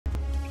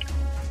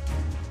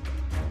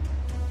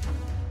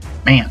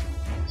Man,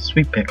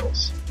 sweet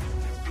pickles.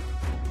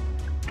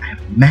 I have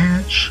a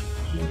match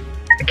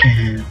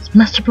against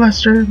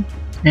mastrblastr,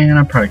 and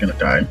I'm probably gonna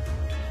die.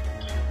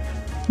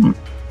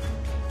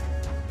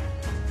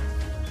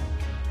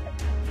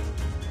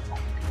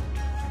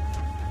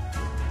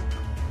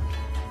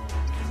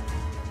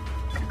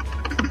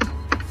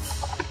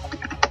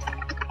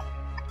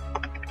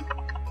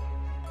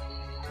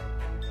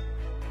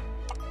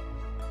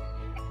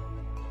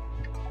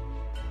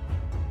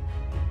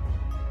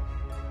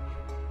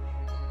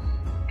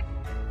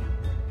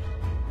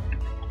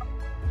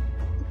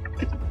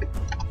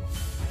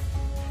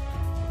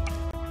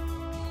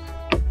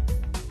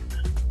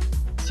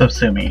 So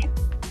sue me.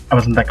 I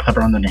wasn't that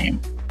clever on the name.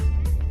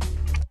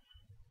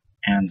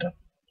 And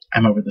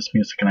I'm over this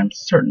music, and I'm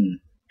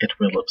certain it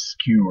will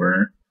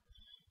obscure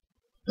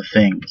the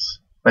things.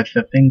 By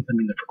the things, I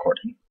mean the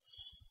recording.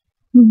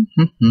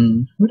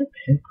 Who to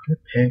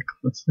pick?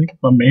 Let's leave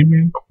my main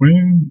man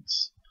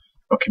Queens.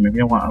 Okay,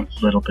 maybe I want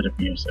a little bit of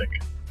music.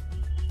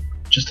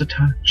 Just a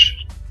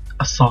touch.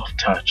 A soft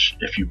touch,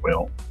 if you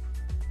will.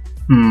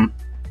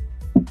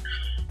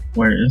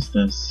 Where is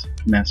this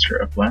master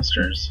of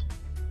blasters?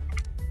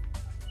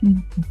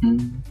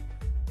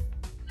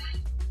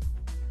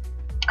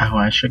 Oh,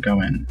 I should go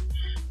and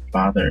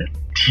bother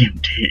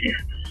DMD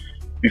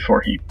before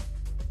he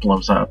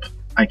blows up.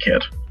 I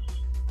kid.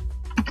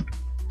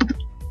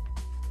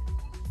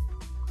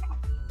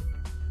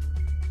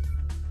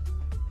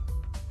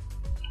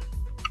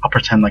 I'll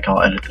pretend like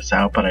I'll edit this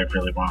out, but I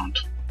really won't.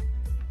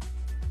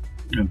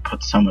 I'm gonna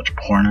put so much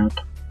porn up.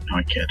 No,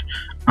 I kid.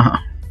 I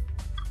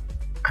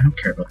don't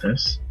care about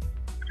this.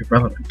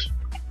 Irrelevant.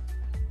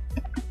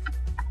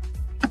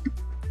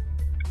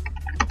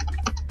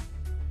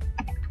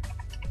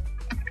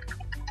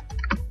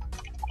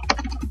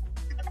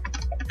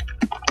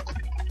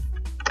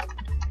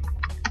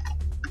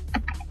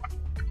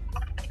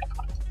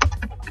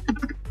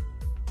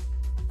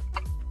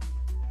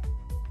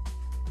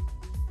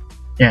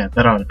 Yeah,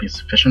 that ought to be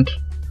sufficient.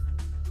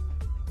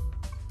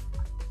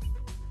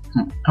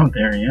 Oh,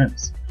 there he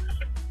is.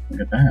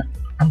 Look at that.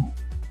 Oh.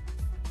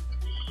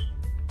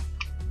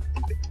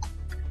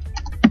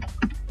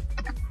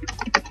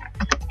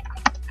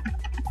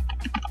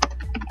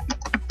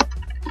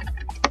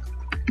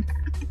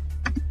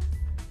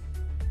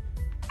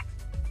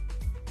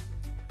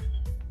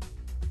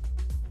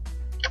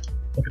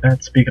 Look at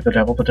that. Speak of the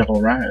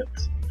devil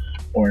rides.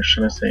 Or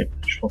should I say,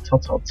 说曹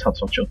操，曹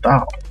操就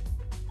到。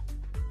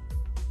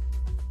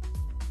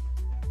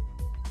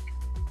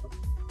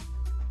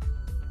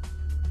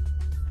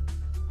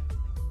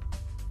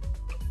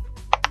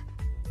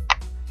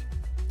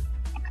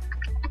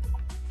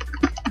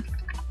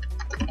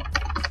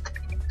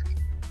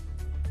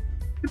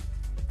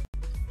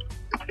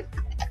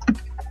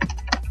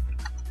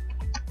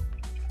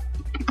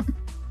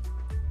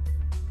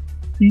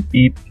Beep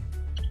beep.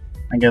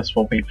 I guess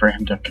we'll wait for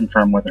him to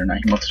confirm whether or not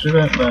he wants to do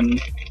that, then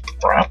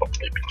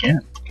probably begin.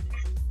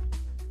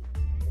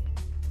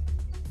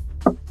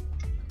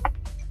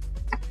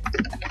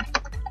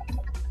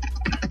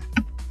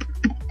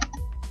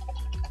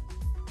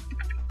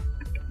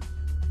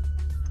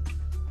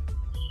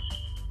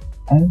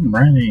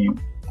 Alrighty.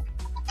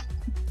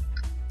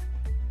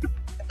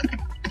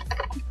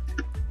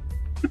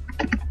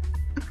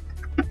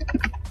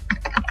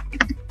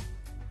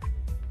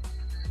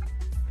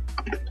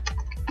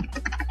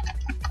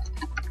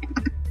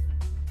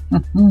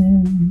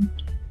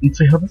 Let's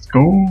see how this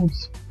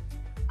goes.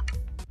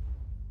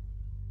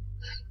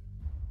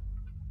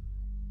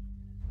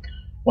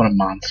 What a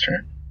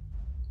monster.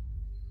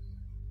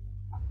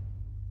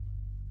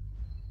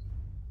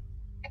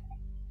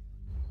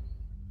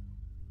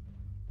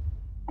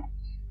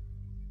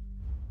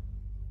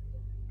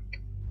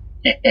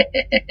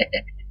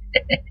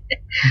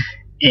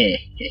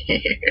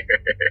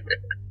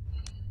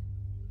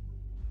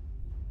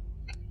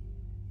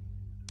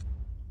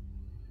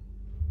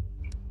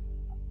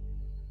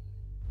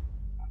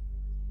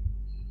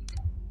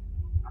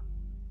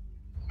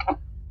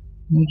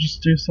 We'll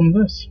just do some of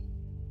this.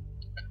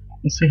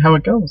 We'll see how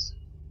it goes.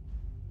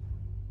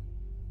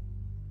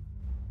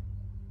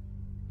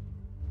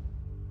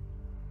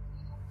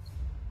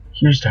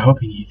 Here's to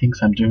hoping he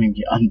thinks I'm doing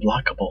the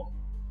unblockable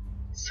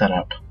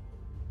setup.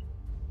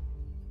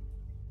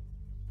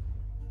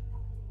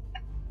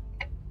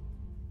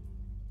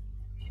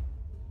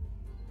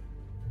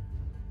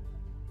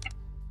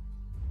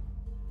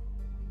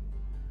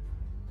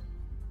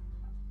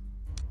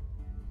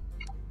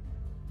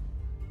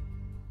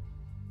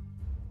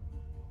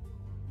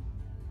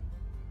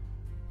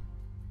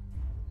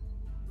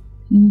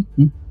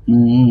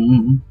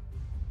 I'm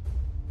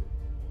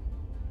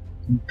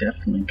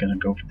definitely gonna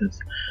go for this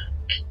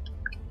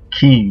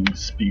king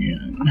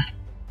spin.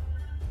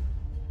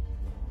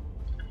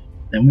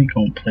 Then we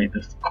gonna play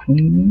this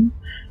queen.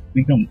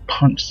 We gonna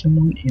punch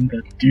someone in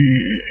the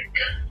dick.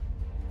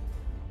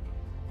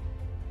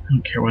 I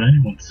don't care what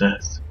anyone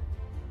says.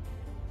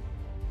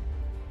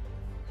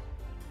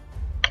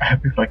 I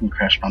hope if I can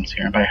crash bombs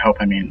here, and by hope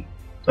I mean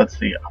that's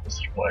the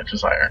opposite of what I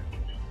desire.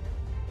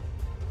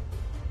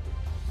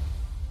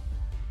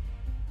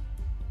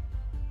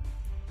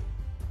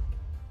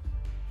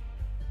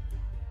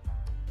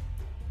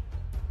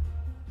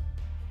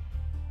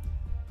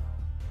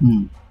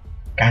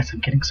 Guys, I'm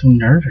getting so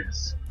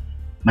nervous.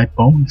 My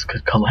bones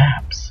could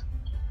collapse.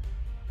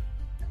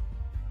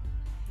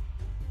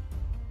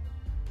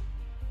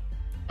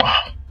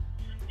 Oh,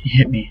 he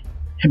hit me.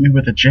 Hit me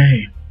with a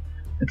J.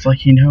 It's like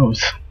he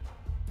knows.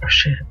 Oh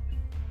shit.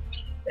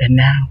 And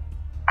now,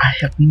 I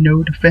have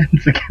no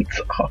defense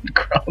against odd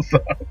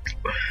cross-ups.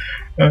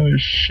 Oh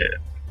shit.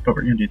 But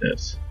we're gonna do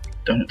this.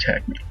 Don't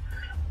attack me.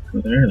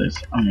 So there it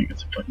is. I'm gonna get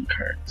some fucking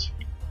cards.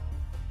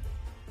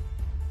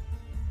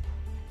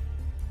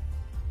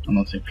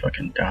 Unless he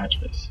fucking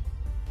dodges.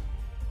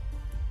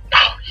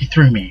 Oh, he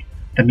threw me.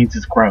 That means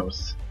it's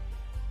gross.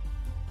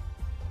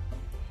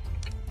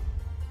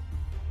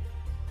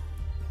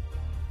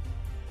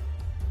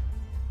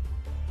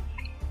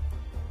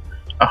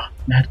 Oh,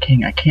 Mad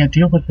King, I can't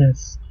deal with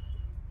this.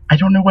 I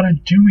don't know what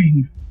I'm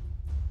doing.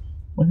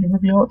 Will he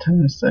reveal at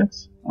 10 to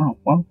 6? Oh,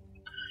 well.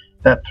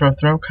 That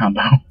throw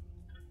combo.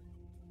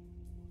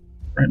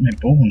 Right in my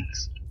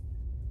bones.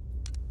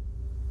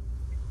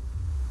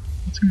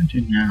 What's he gonna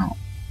do now?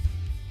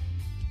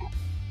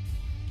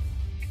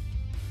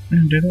 I'm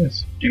gonna do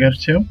this. You got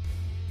it too?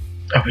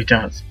 Oh, he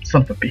does.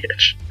 Son of a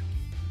bitch.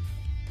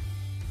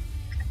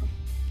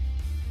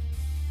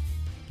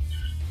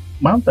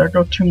 Well, there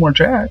go 2 more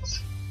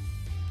jacks.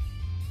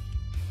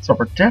 So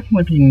we're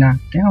definitely being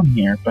knocked down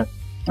here, but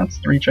that's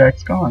 3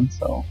 jacks gone,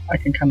 so I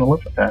can kind of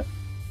live with that.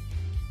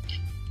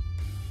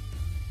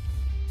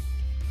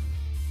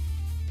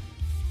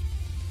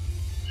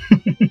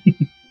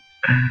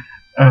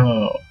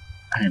 Oh,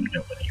 I am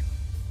nobody.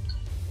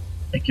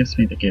 It gives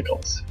me the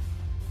giggles.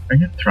 Are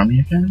you gonna throw me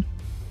again?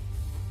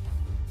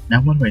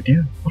 Now what do I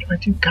do? What do I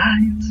do,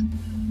 guys?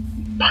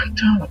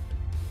 Fucked up.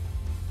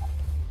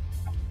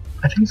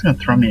 I think he's gonna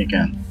throw me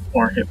again,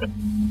 or hit with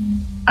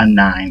a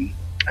 9.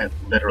 I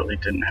literally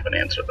didn't have an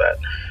answer to that.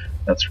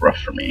 That's rough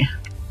for me.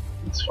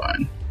 It's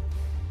fine.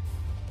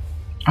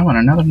 I want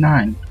another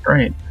 9.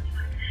 Great.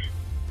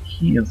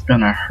 He is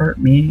gonna hurt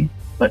me,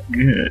 but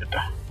good.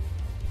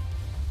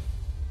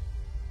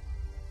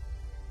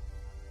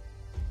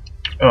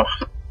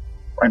 Ugh.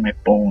 Right my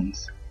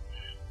bones.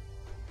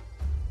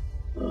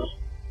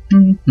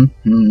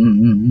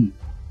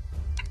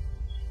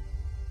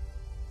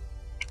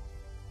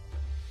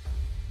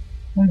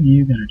 What are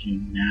you gonna do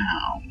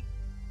now?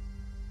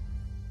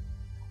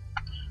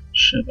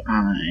 Should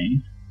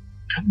I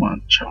kind of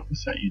want to chop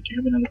this at you? Do you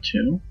have another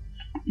 2?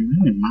 You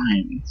really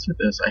mind? Let's do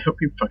this. I hope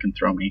you fucking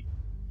throw me.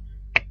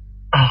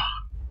 Oh.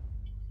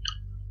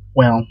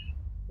 Well,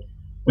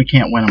 we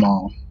can't win them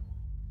all.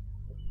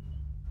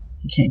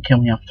 You can't kill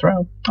me off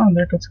throw. Oh,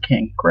 there goes a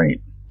king.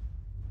 Great.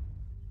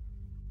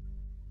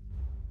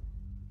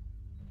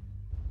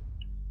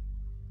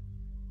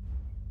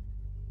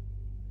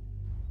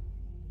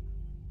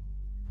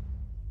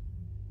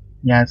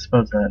 Yeah, I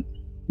suppose that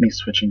me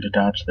switching to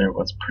dodge there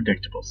was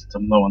predictable since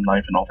I'm low on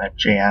life and all that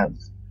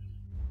jazz.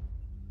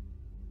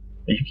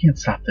 But you can't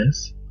stop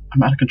this.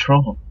 I'm out of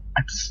control.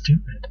 I'm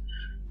stupid.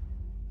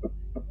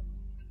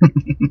 There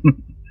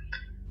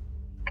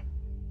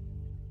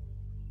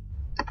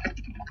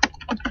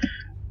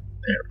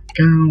we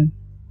go.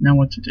 Now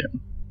what to do?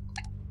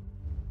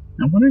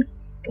 Now what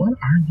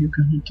are you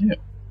gonna do?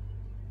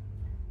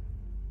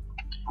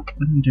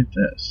 We're gonna do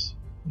this.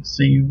 Let's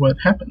see what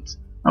happens.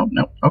 Oh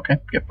no, okay,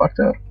 get fucked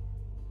up.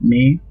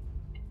 Me.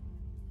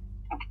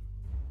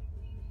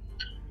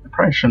 I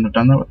probably shouldn't have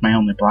done that with my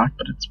only block,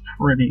 but it's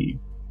pretty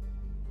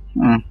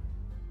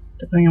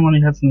depending on what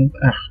he has in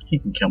he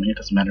can kill me, it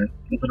doesn't matter.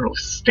 Literally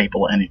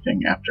staple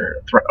anything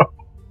after a throw.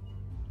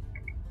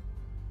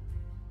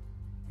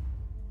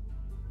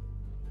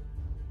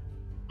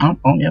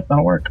 Oh, yep,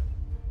 that'll work.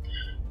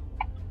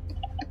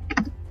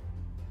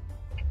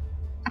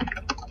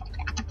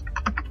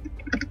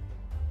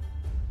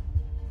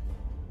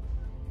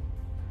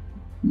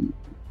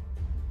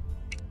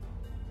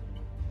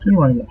 Who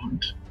do I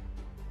want?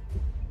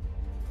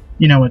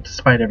 You know what,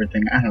 despite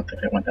everything, I don't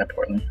think I went that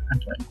poorly. I'm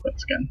playing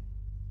Quince again.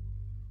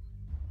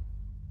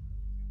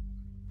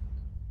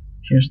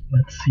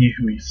 Let's see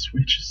who he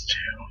switches to.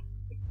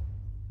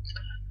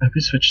 If he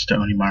switches to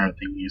Onimaru,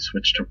 then you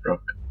switch to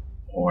Rook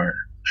or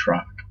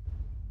Truck.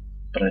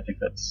 But I think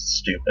that's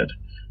stupid.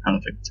 I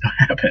don't think it's gonna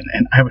happen,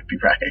 and I would be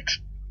right.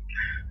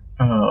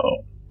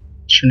 Oh,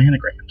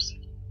 shenanigans.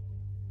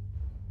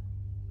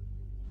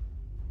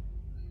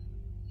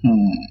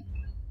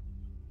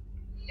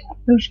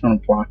 We're just gonna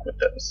block with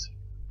this.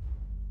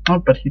 Oh,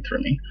 but he threw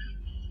me.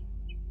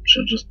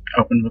 Should just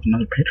open with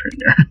another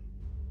Patriot here.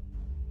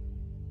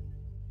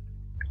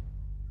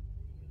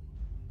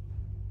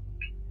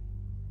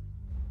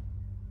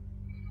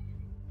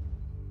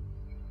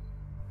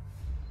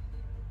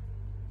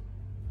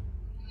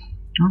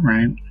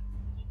 Alright.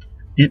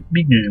 It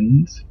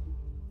begins.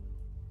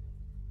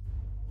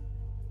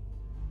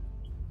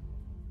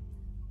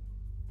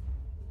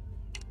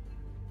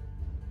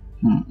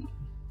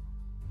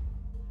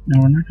 No,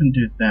 we're not going to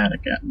do that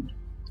again.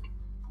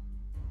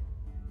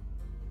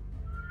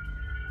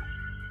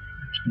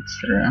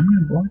 Consider I'm going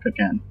to block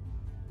again.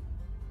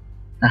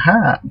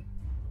 Aha!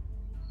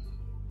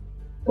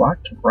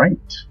 Blocked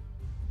right.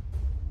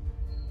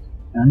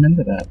 I'm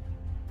into that.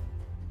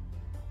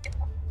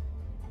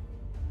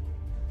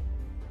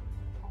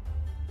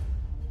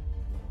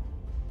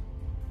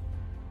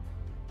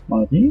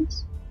 One of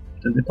these?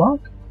 Did they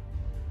block?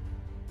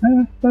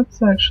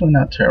 That's actually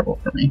not terrible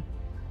for me.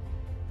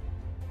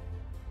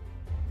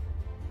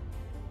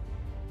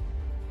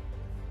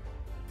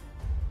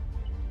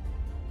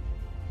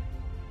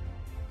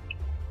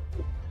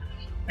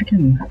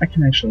 I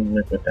can actually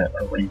live with that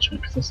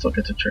arrangement because I still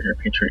get to trigger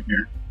Patriot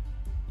here.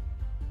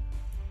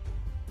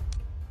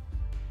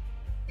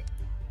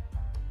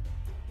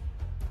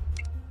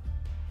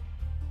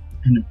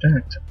 And in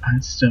fact, I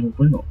still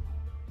will.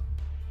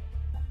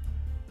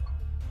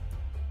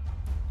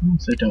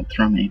 Once they don't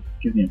throw me,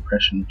 give the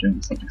impression of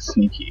doing something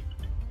sneaky.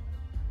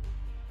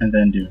 And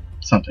then do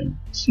something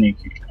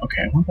sneaky.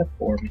 Okay, I want that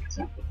 4 because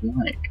I would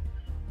like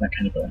that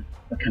kind of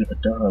a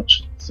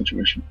dodge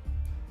situation.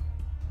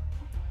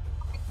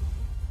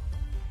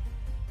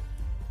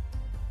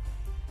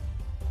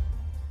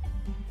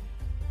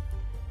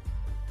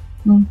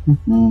 Oh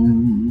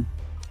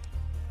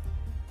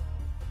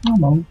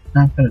well,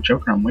 now I've got a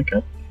Joker on Wake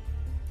Up.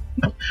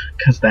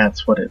 Because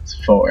that's what it's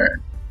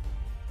for.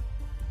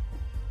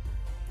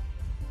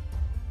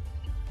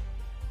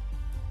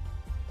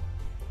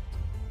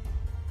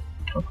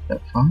 Poke up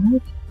that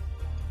 5?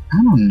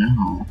 I don't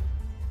know.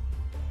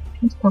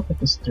 Let's poke up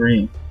this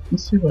 3.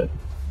 Let's see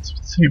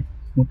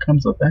what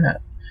comes of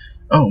that.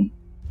 Oh,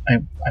 I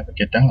would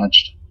get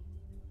dodged.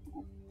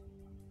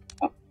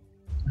 I'm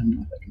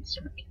not that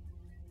concerned.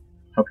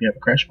 Hope you have a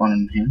Crash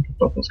Bond in hand.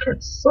 Both those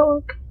cards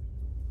suck.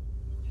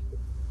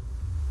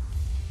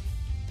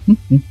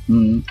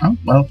 Oh,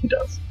 well, he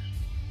does.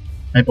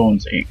 My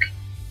bones ache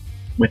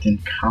with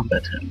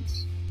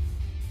incompetence.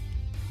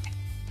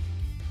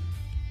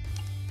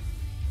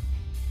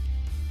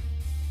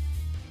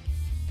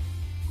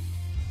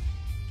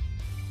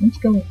 Let's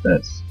go with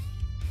this.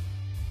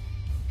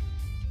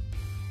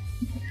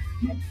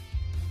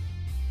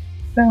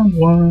 Found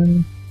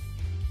one.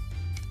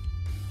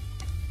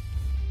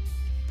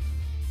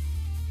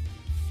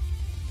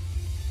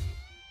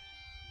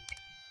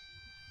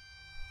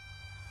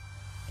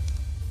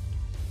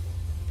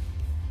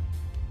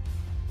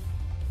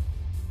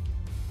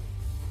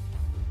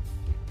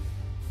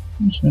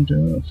 I'm just gonna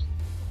do this.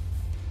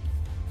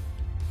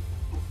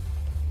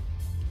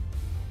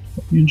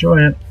 Hope you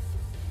enjoy it.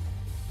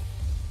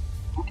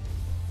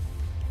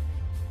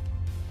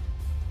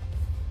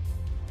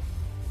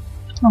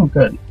 Oh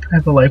good, I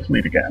have the life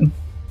lead again.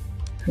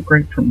 How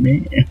great for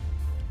me.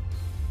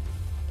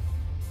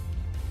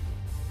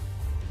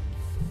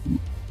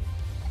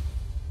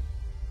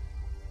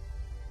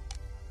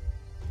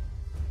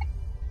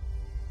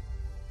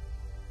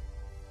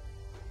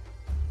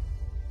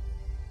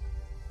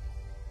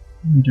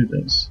 Let me do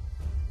this.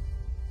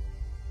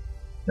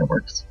 That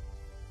works.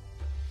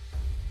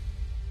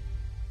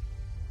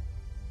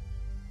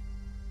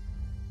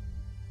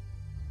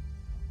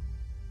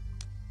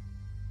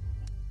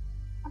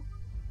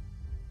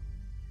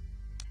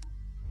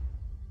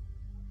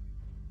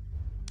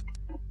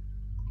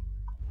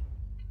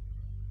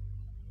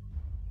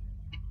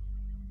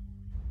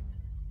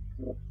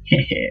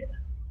 Hehe,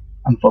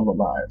 I'm full of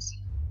lies.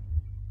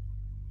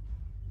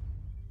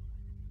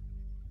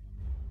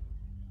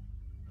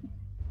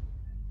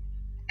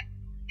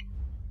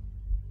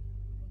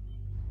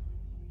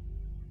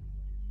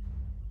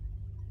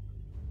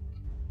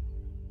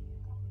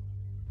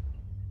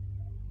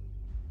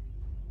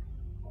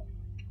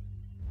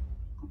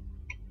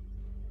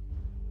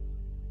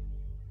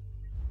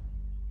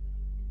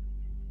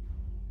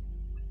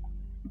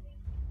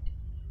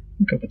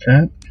 I'm good with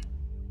that.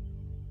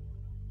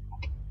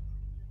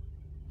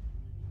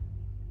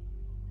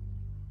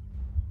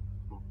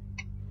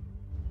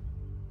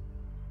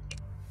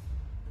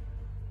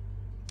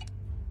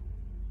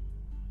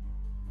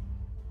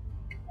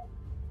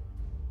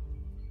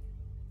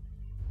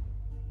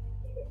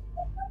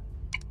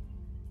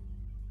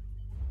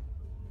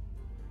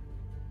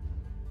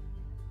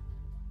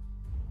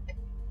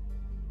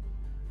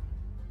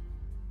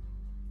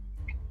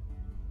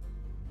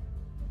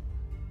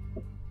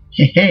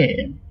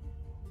 Hehe.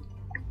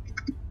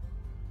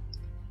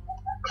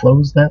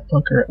 Close that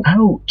fucker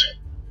out.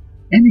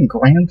 And in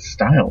grand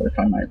style, if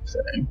I might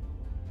say.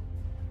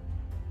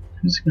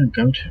 Who's he gonna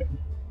go to?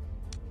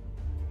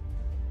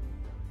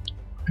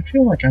 I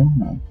feel like I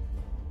wanna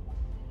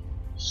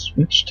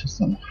switch to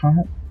some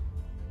hot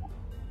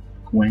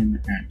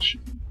Gwen action.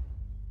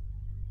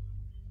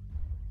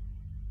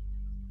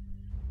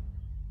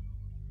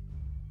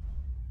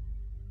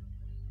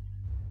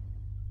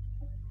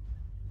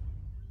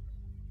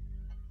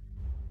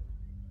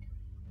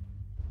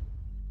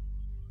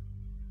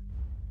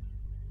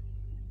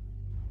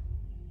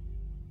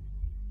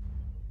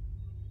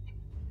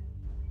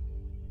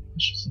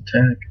 Let's just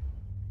attack.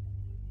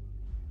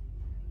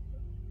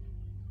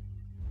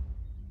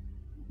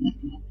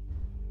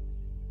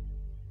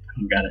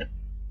 I got it.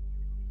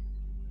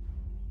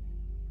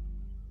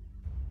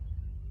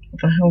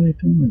 What the hell are you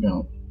thinking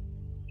about?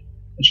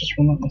 It's just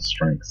relentless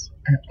strikes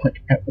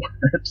at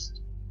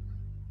worst.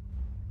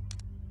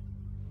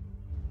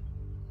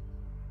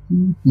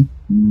 Now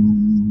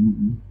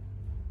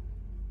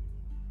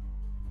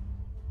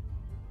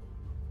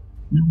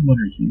what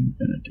are you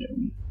gonna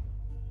do?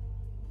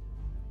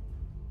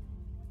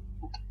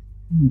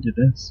 Let me do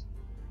this.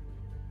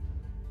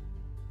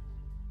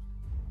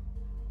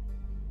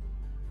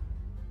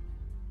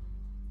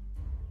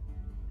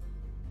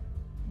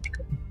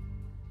 Okay.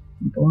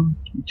 Block,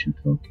 you two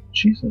poke.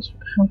 Jesus, what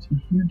the hell's my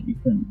hand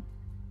even?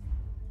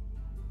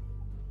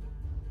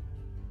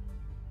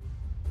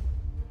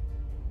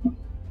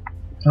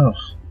 Ugh.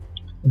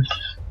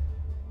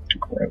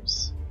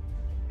 Gross.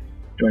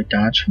 Do I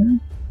dodge here?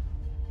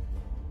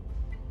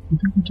 I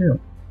think I do.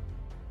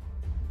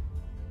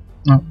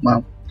 Oh,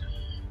 well.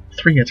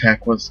 3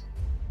 attack was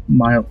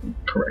mildly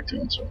correct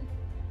answer.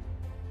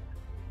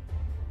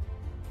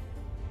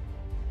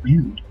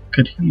 Man,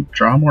 could he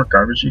draw more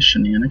garbagey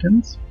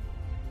shenanigans?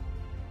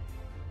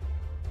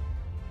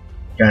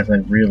 Guys, I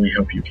really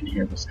hope you can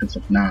hear this, because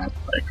if not,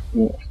 like,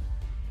 whoa,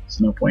 it's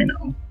no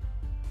bueno.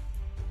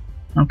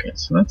 Okay,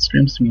 so that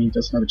screams to me he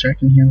doesn't have a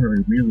jack in hand, or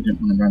he really didn't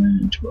want to run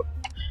into a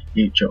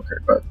 8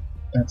 Joker, but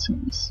that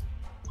seems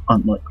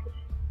unlikely.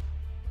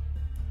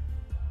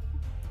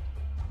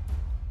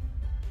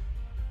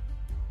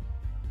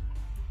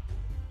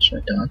 Should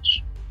I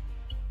dodge?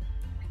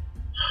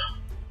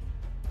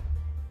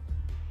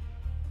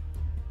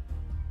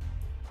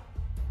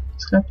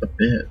 He's got the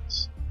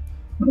biz.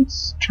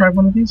 Let's try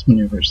one of these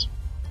maneuvers.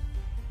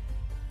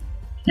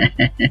 I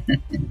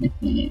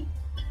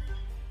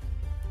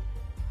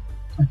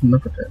can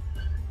live with it.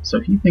 So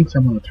he thinks I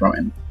want to throw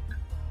in.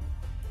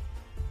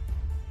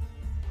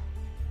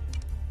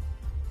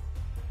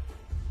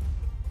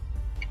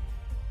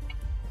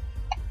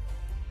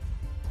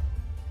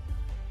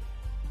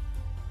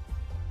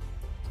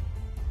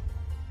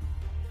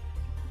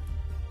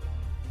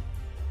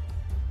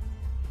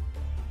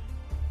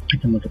 I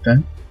can live with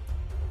that.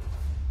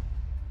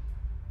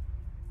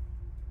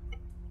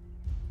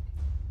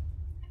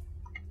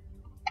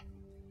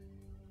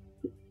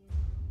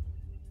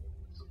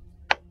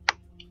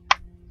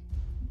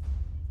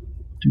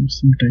 Do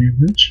some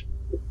damage.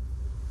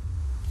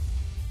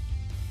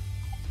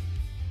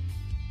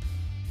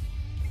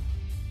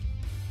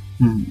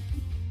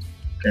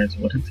 Guys,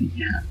 what is he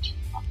at?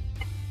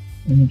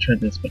 I'm gonna try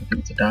this, but I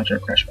think it's a dodge or a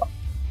crash ball.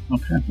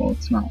 Okay, well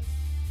it's not.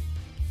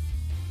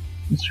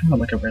 Let's try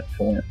like a red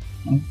 4.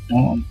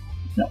 Oh,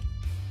 no.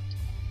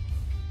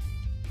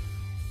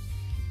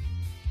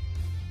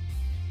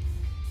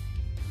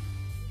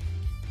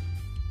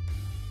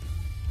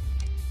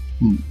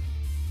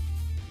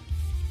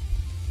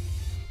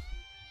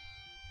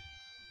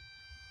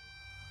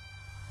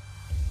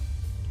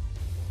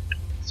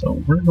 So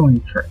we're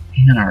going for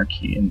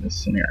anarchy in this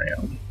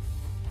scenario.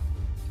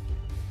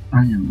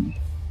 I am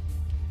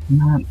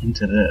not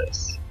into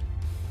this.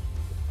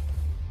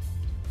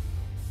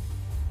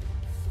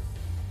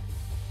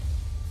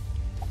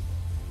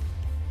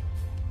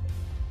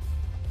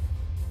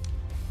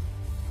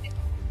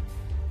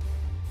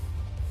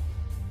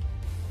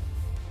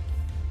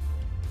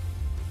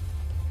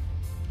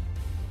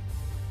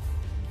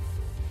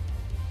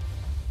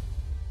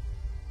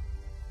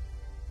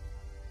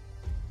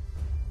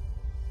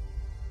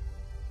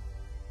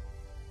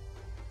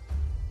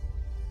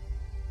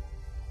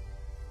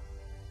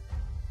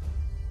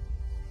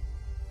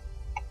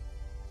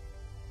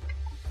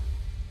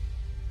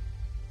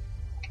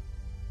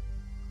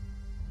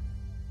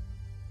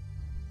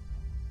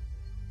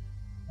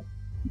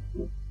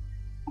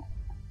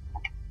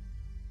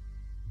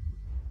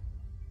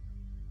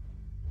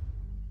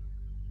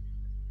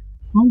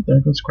 Oh, there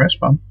goes Crash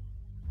Bomb.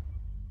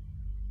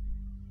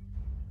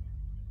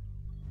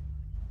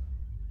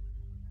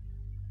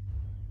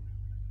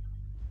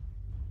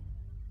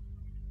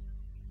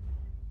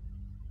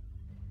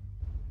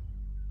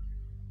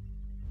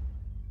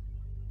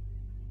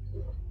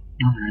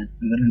 Alright,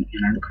 and then an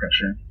Anarch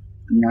Crusher.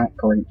 Not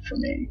great for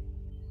me.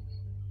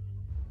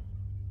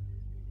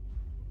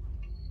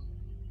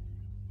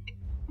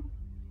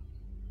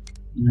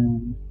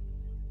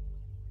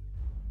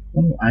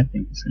 What do I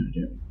think he's going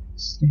to do?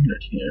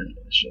 Standard here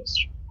is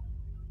just...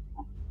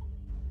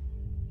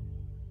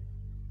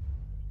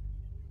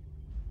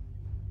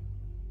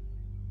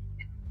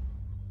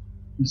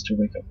 Is to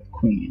wake up with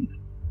Queen.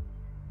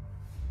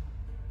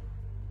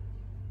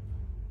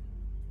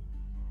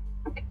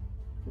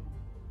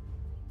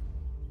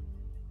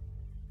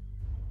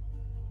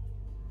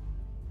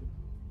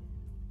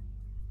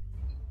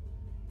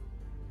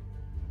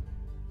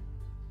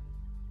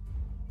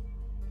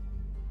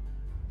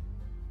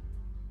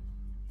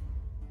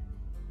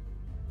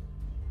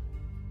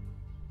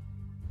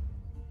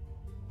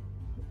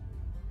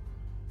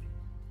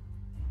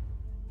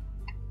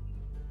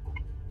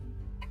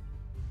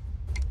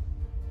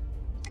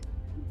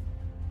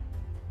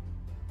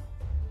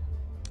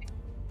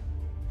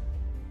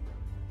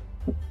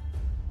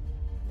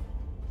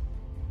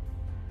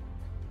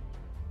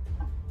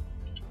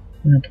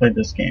 I'm going to play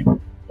this game,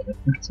 but I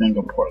think it's going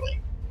to go poorly.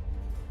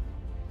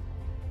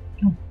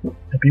 Oh,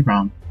 I'd be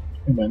wrong.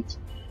 It wins.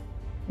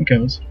 It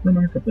goes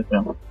remarkably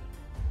well.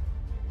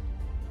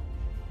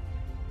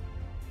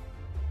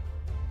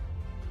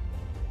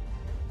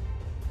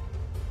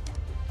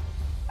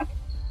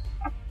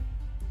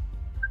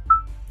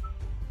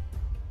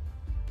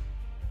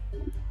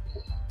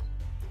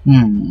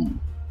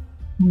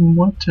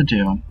 What to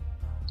do?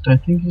 Do I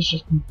think he's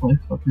just gonna play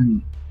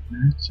fucking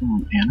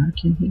maximum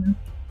anarchy here?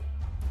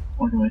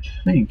 Or do I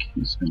think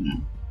he's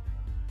gonna...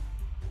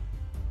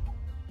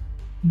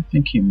 I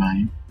think he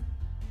might.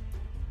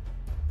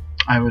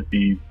 I would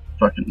be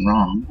fucking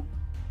wrong.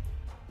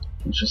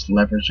 He's just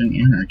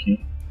leveraging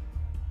anarchy.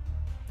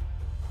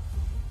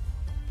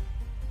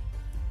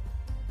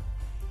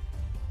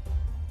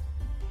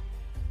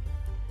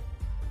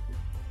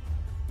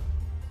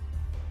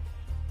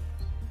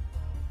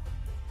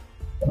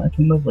 But I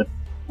can live with...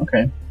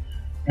 Okay.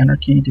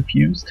 Anarchy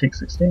diffuse takes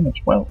 6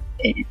 damage. Well,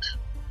 8.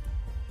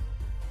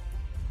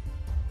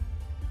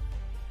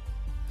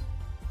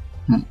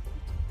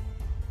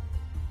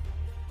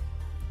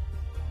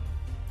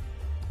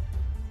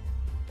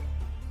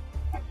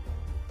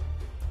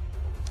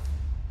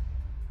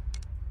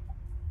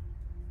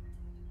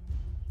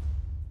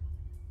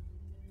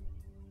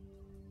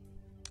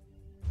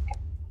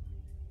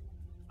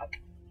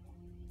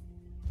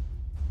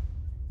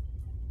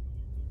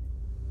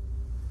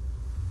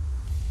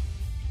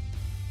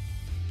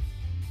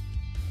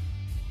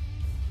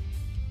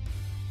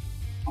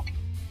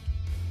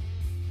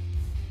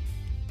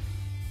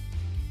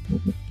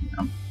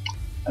 Yeah,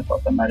 I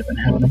thought that might have been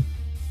happening.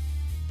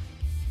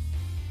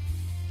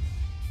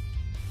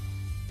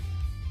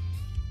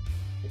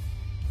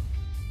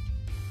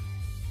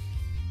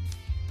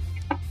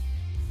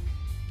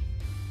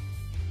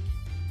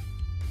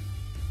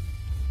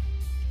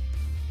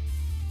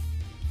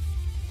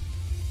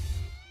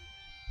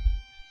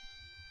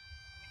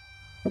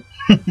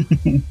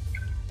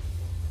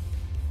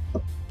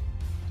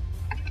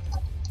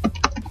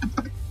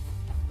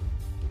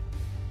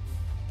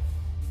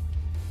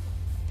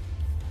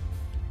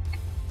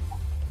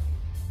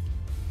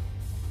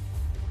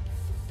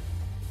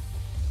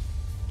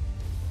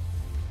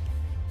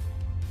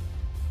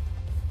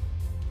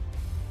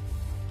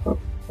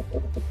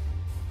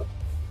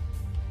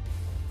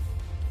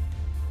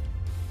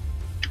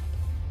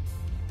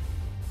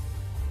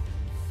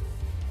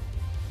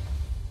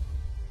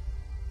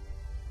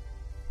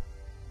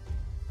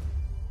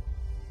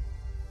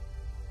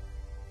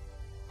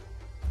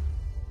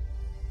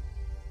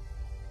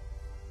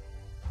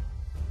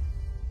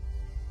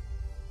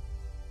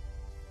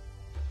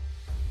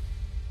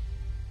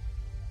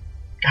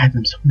 Guys,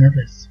 I'm so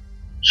nervous.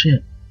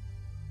 Shit.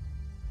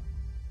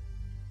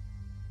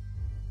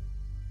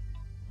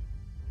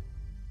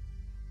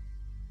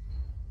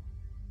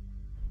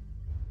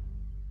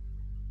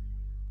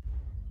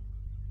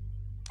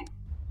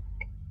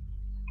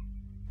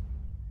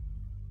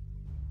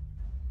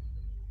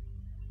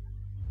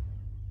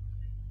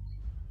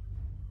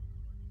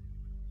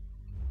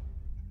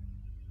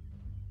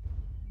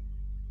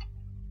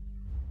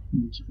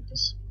 Let me look at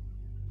this.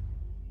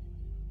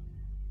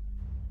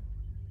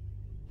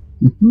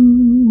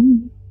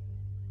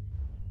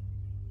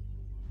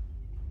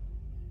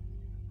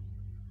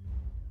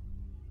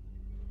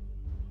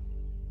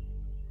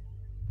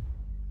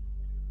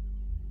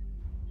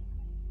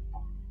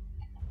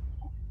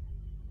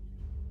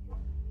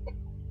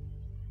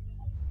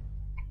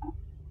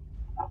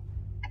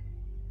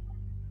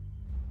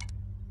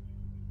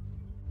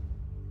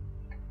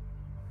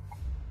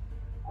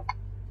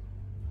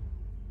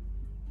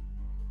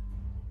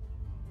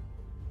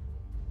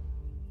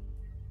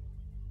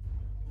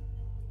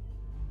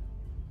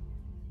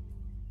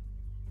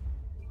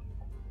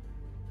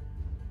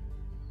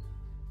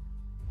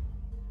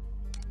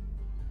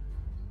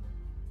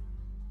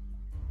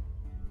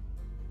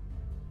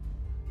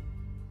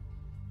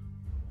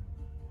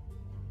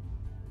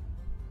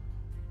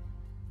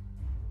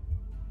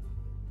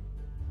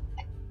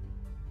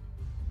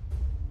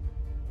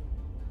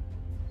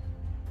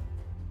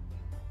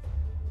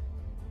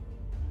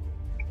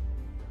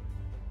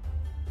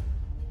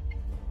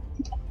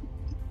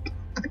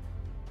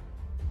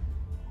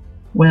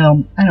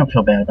 Well, I don't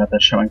feel bad about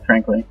that showing,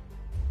 frankly.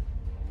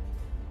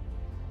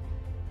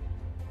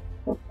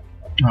 Oh,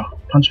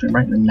 punched me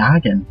right in the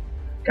noggin.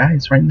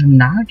 Guys, right in the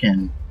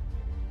noggin.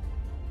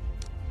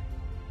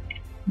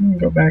 I'm gonna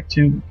go back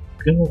to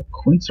good old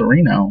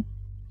Quincerino.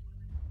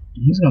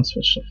 He's gonna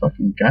switch to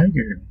fucking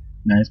Geiger.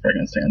 Nah, he's probably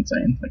gonna stay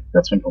insane. Like,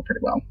 that's gonna go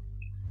pretty well.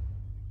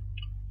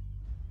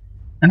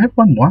 And I've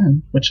won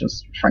one, which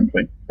is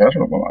frankly better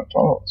than what I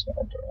thought I was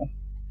gonna do.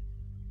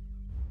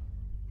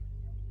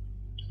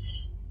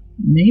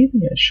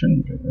 Maybe I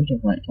shouldn't get rid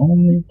of my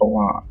only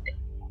block.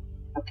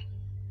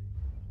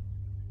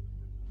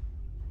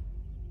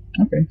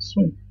 Okay,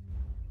 sweet.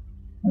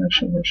 That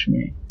actually works for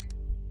me.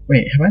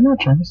 Wait, have I not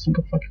drawn a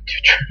single fucking 2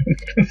 in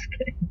this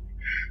game?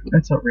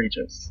 That's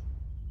outrageous.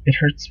 It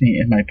hurts me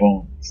in my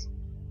bones.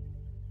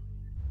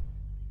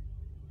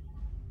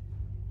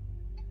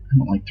 I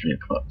don't like 3 of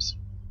clubs.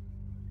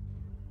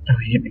 Oh,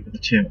 he hit me with a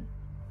 2.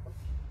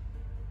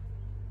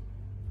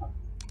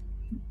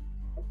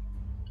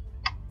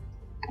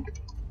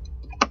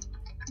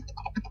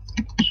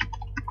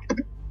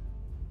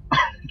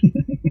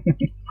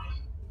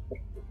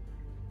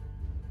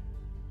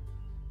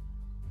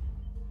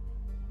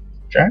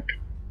 Jack?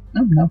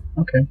 Oh, no.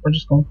 Okay, we're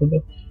just going for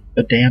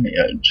the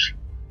damage.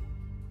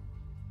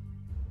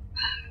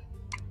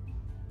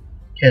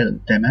 Kill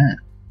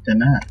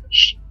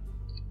damage.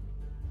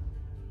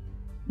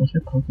 What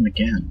if I poke him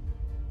again?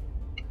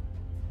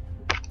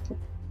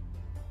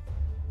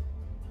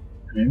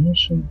 Maybe I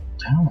should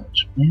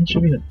dodge. Maybe it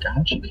should be a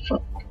dodgy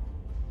fuck.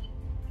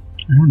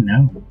 I don't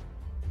know.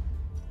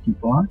 He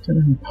blocked it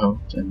and he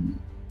poked, and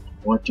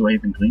what do I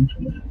even glean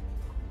from that?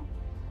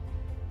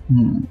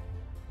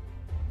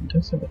 He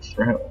does have a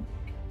throw.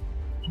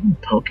 I'm gonna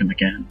poke him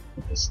again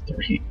with this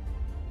 3.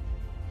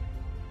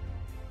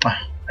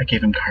 I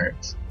gave him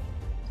cards.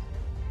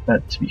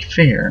 But to be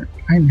fair,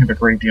 I didn't have a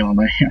great deal in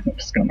my hand. I'm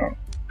just gonna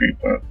beat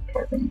that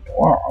fucking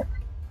block.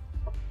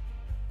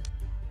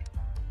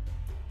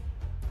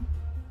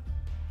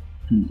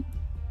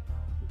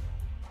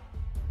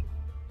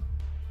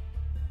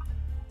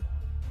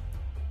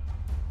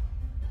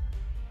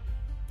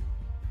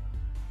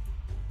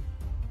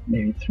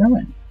 Maybe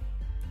throwing.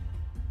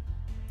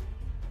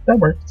 That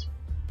works.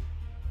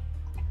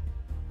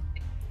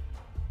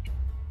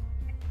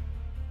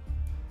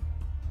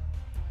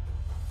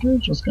 We're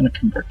just gonna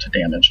convert to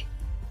damage.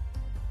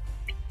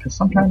 Because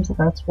sometimes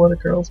that's what a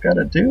girl's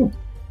gotta do.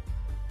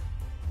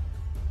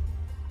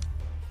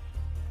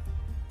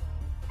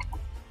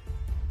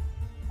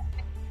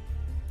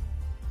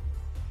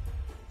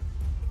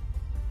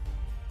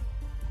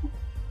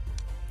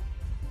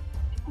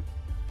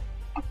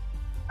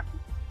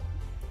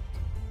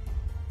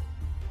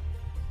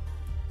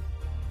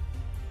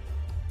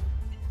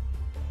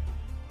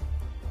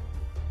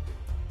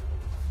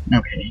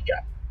 Okay, he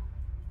got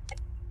it.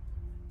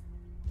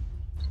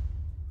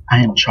 I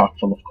am chock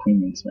full of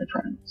queens, my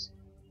friends.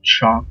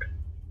 Chock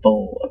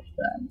full of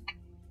them.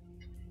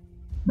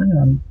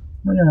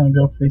 We're gonna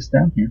go face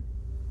down here.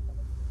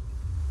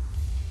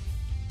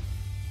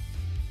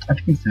 I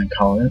think he's gonna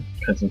call it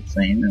because it's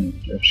sane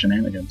and of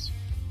shenanigans.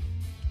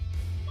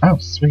 Oh,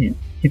 sweet.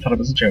 He thought it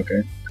was a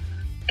joker.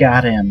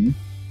 Got him.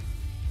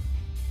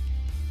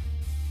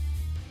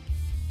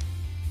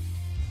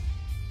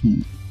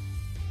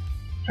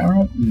 Power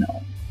up?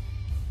 No.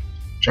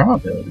 Draw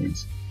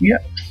abilities?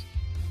 Yep.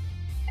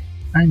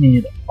 I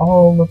need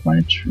all of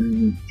my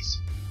truths.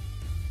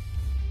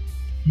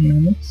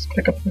 And let's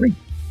pick up 3.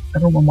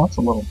 Everyone wants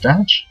a little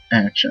dodge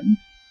action.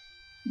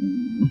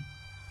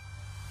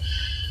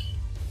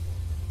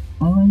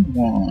 I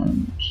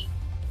want...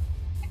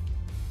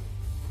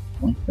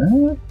 like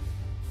that?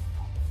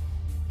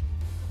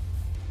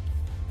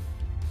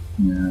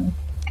 Yeah,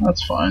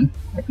 that's fine.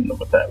 I can live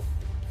with that.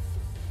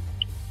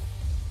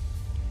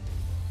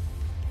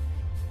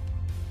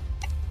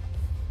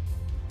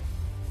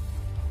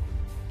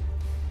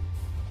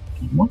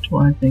 What do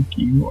I think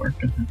you are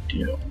gonna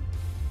do?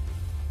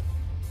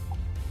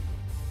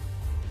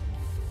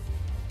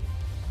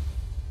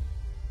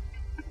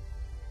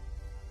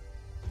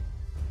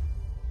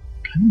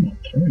 I'm gonna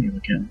throw you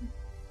again.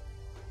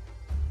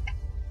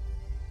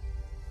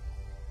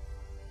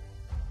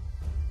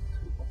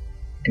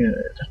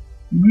 Good.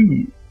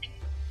 Move.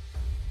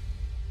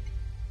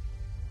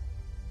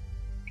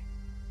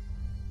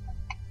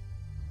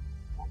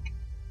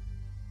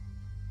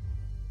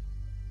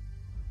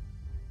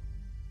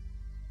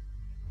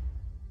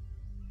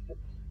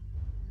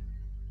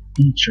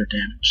 Eat your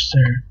damage,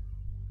 sir.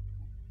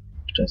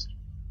 Just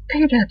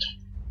eat it.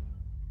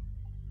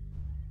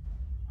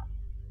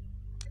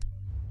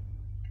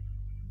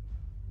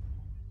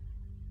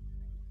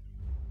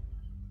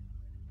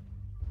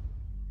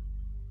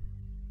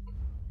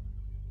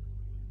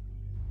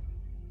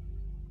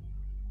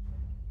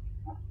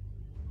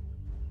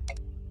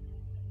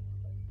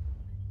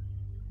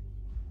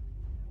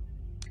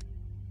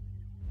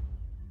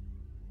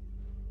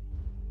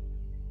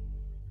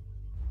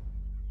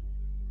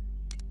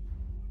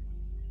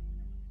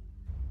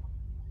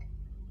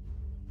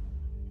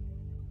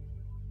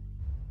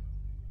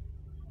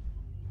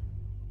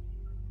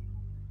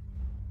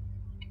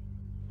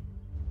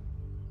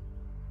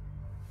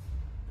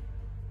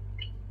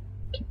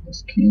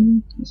 This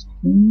king, this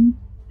queen,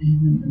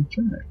 and in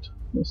fact,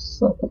 this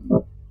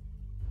 7.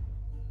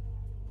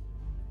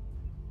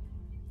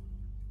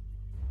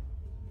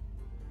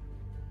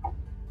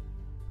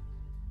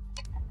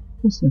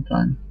 This is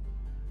fine.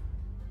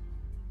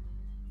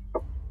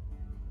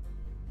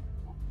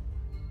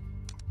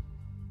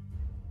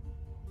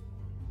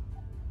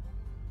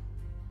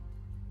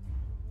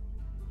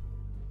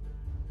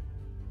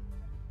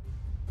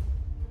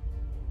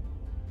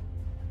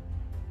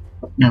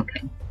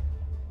 Okay.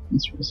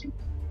 Let's resume.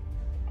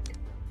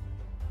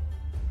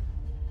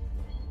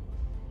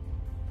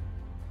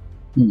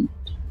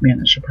 Man,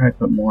 I should probably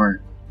put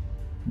more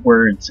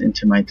words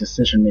into my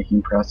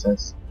decision-making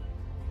process.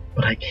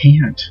 But I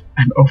can't.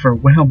 I'm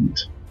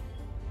overwhelmed.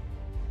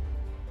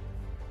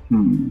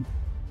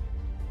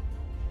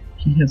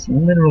 He has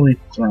literally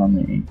thrown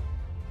me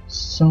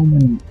so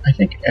many... I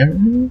think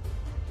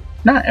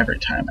not every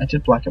time. I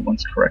did block it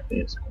once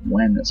correctly as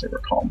Gwen, as I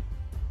recall.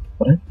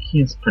 But I think he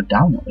has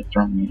predominantly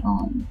thrown me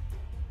on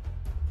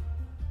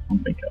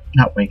Wake Up.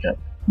 Not Wake Up.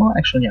 Well,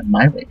 actually, yeah,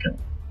 my Wake Up.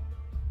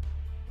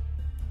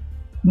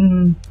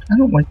 I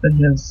don't like that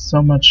he has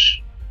so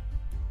much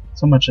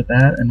of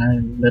that, and I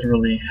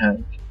literally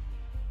have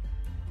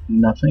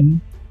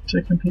nothing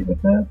to compete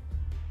with that.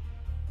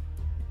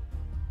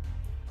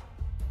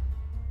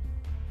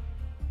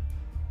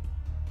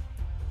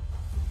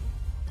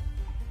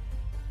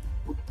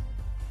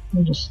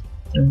 I'll just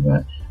throw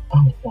that.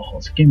 Oh,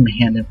 balls. Give me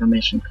hand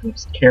information because I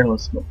was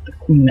careless about the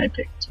queen I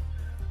picked.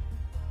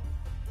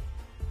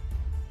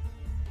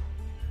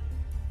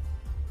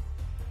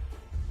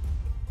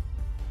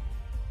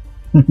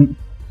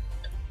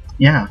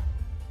 Yeah,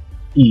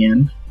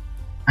 Ian.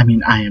 I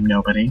mean, I am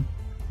nobody.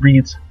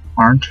 Reads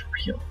aren't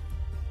real.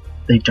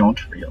 They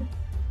don't real.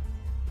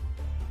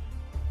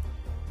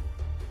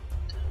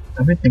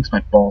 Everybody thinks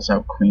my balls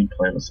out queen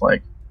play was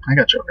like, I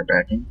got Joker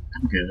backing.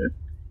 I'm good.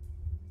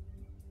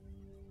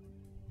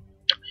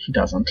 He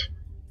doesn't.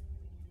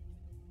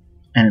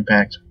 And in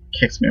fact,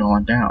 kicks me while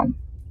I'm down.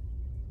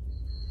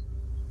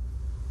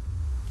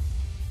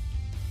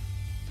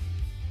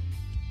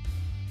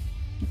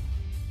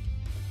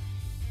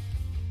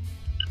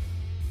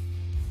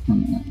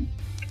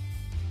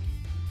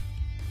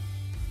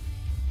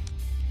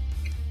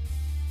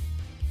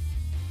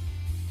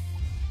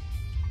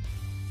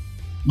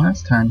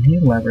 Last time he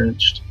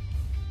leveraged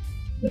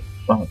the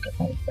fuck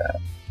out of that.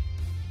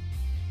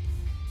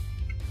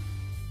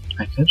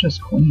 I could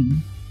just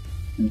queen,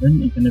 and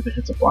then even if it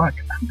hits a block,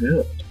 I'm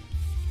good.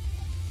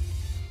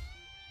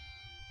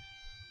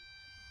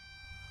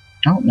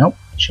 Oh, nope,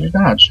 should've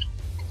dodged.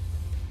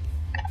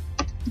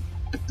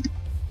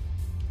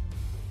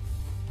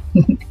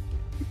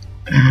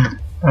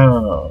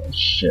 Oh,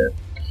 shit.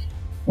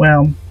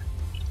 Well,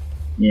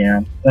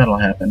 yeah, that'll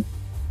happen.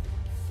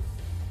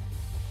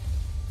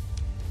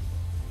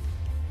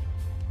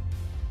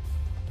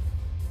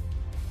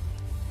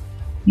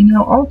 You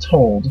know, all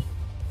told,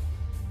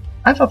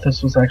 I thought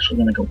this was actually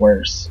going to go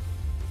worse.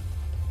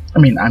 I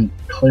mean, I'm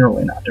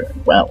clearly not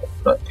doing well,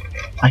 but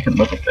I can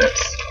live with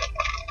this.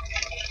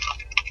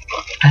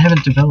 I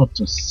haven't developed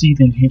a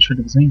seething hatred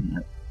of Zane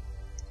yet.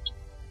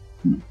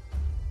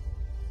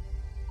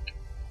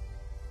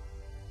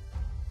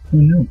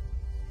 Who knew?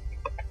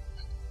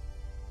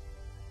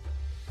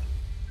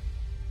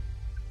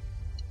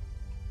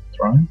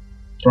 Throw him?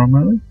 Throw him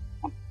early?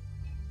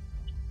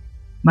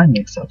 My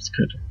mix-ups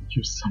could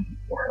use some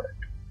work.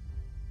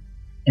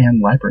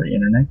 And library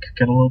internet could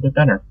get a little bit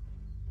better.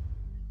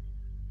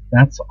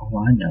 That's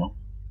all I know.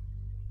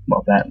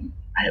 Well, that and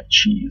I have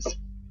cheese.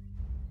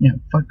 Yeah,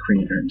 fuck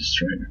Creator and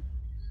Destroyer.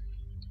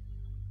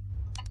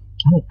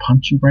 I will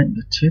punch you right in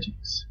the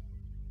titties.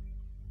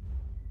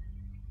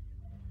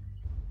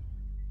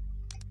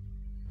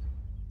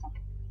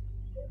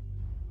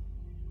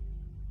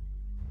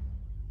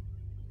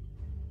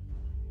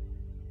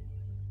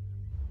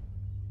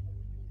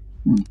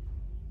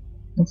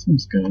 That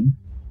seems good.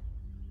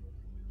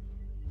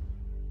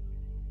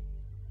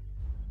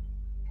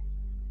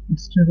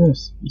 Let's do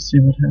this and see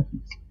what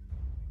happens.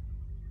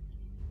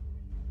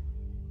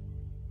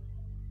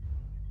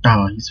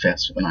 Oh, he's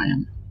faster than I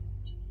am.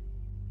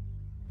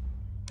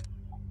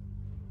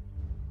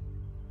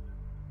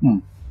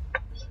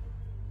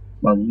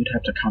 Well, you'd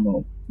have to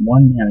combo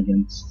one man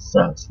against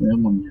us, and the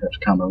other one you'd have to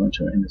combo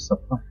into an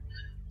intercept fire.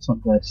 So I'm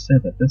glad to say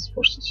that this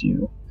forces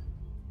you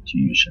to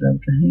use shit out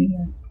of your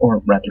hand, or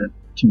rather,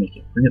 to make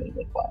it really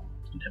look flat,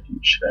 you'd have to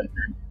use shit out of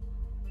your hand.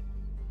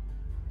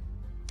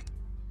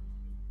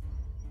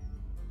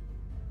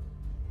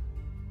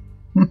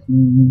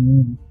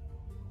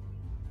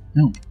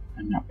 No,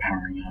 I'm not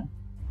powering up.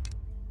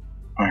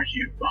 Are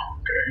you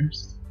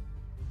bonkers?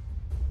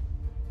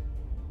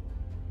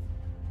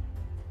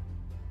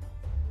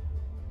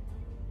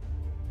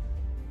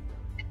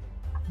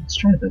 Let's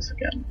try this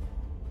again.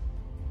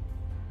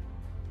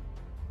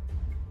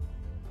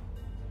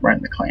 Right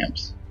in the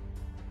clamps.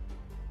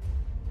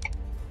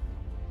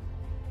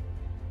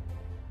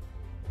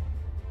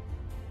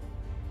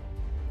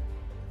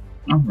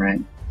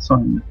 Alright, so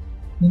I'm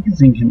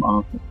easing him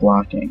off with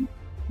blocking.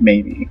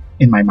 Maybe.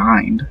 In my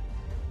mind.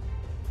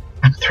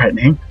 I'm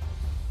threatening.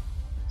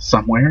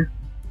 Somewhere.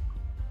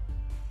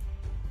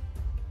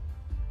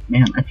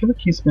 Man, I feel like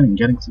he's been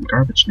getting some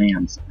garbage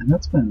nans, and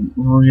that's been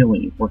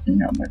really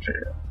working out in my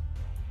favor.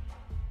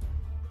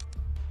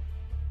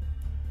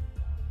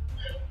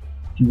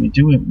 Do we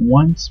do it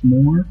once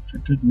more for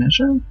good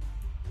measure?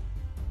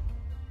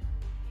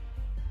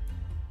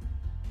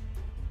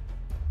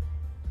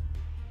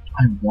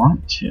 I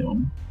want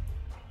to.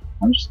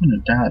 I'm just gonna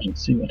dodge and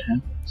see what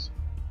happens.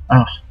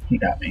 Ah, he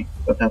got me,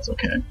 but that's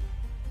okay.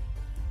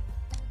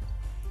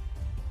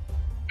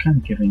 Kind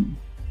of giving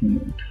him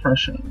the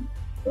impression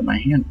that my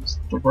hand was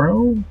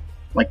throw,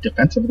 like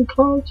defensively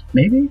clogged,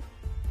 maybe?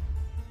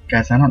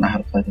 Guys, I don't know how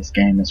to play this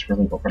game, is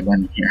really what we're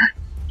learning here.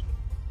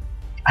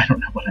 I don't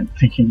know what I'm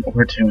thinking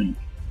or doing.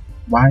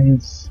 Why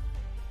is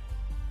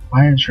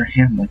your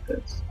hand like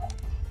this?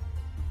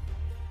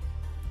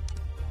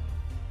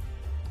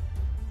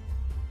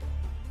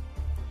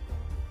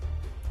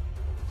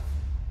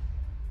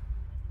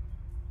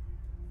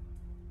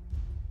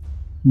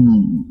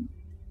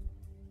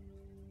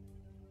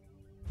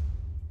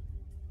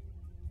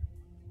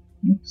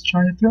 let's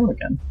try a throw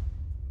again.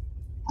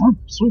 Oh,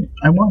 sweet,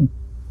 I won.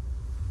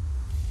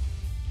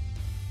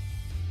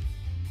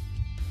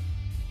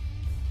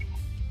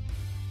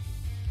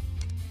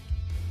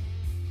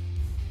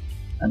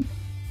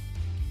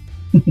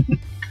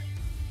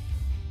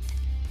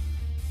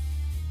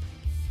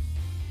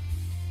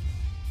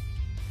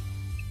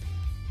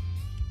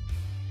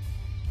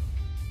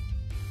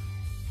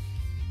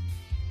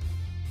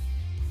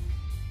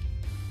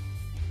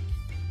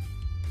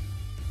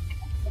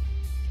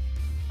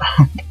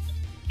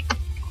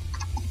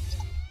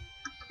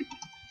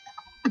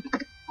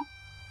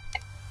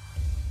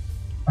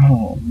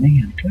 Oh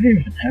man, do I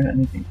even have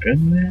anything good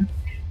in there?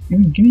 You're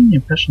giving the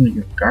impression that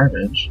you're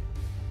garbage.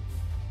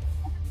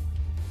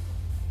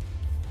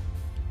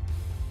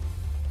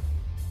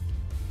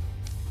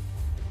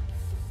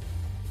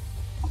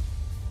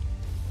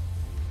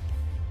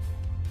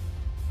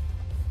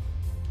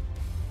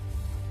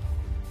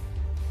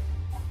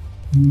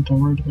 I'm not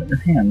worried about your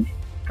hand,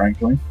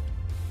 frankly.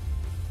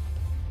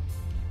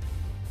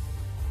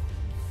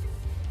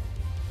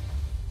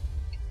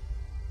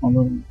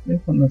 Although,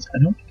 based on this, I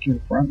don't think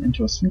you've run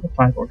into a single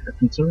 5 order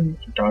considering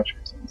it for dodge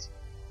reasons.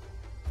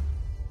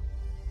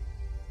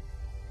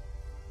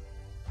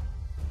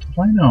 If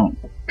I don't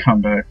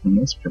come back from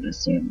this pretty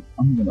soon,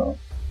 I'm gonna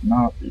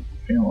not be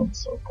feeling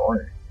so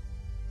great.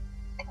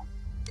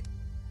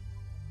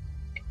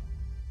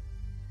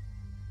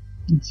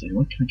 Let's see,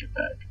 what can I get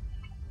back?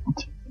 I'll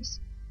take this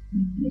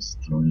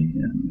 3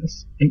 and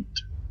this 8.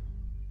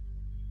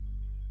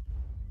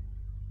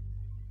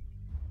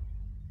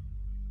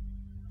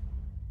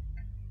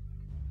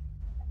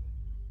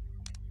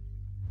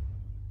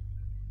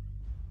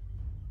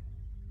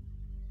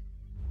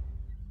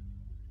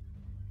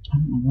 I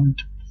don't know why I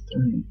took the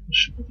 3. I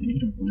should put the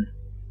 8 over there.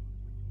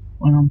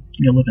 Well,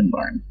 you live and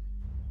learn.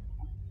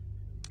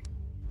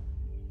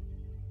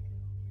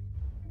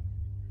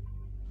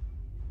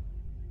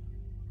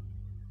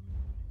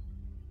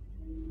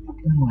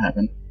 That'll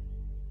happen.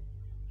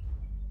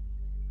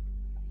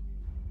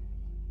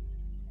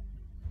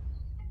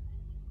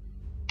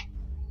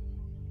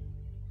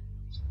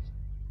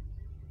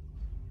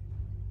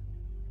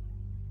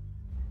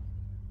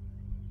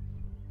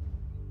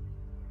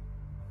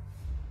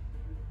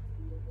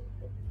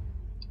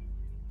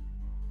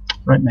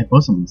 Right, my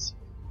bosoms.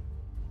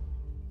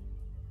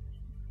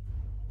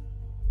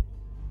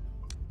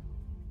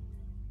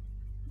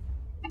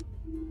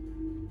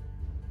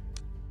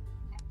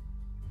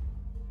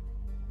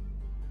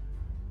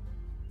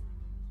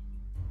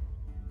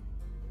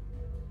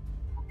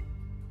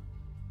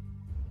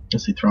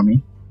 Does he throw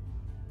me?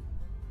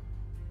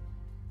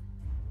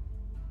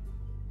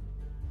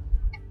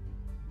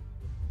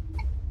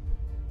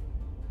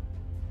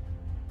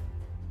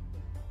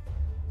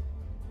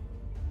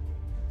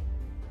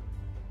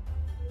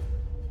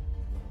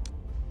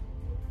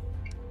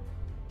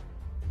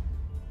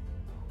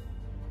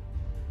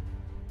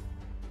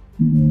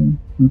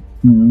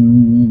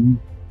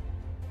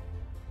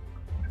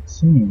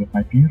 Singing with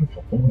my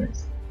beautiful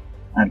voice.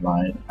 I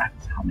lied. I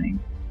was humming.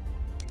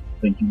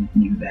 But you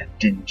knew that,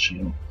 didn't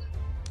you?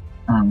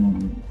 Now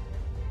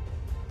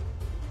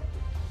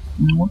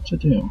what to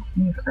do? How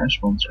many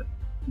crash bombs are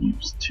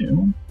used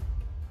too?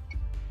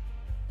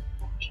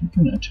 You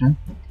can attack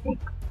with, like,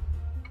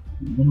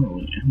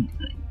 literally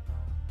anything.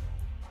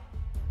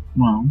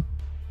 Well,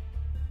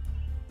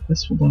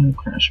 this will die a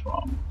crash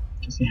bomb.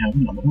 Does he have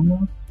another one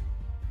though?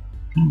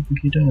 I don't think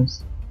he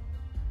does.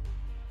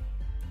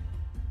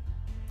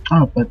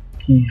 Oh, but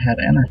he had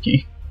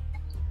anarchy.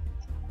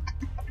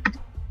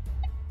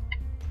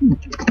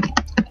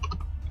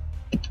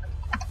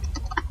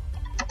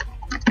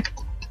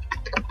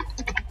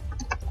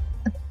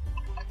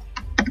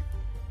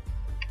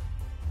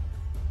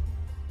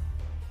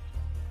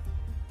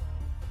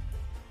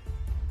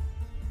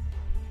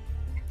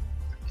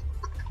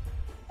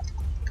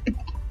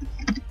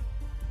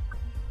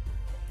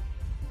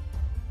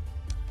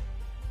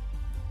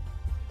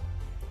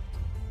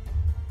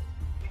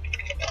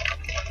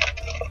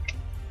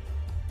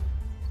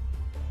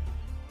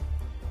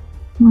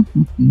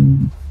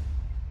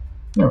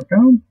 There we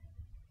go.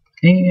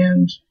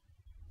 And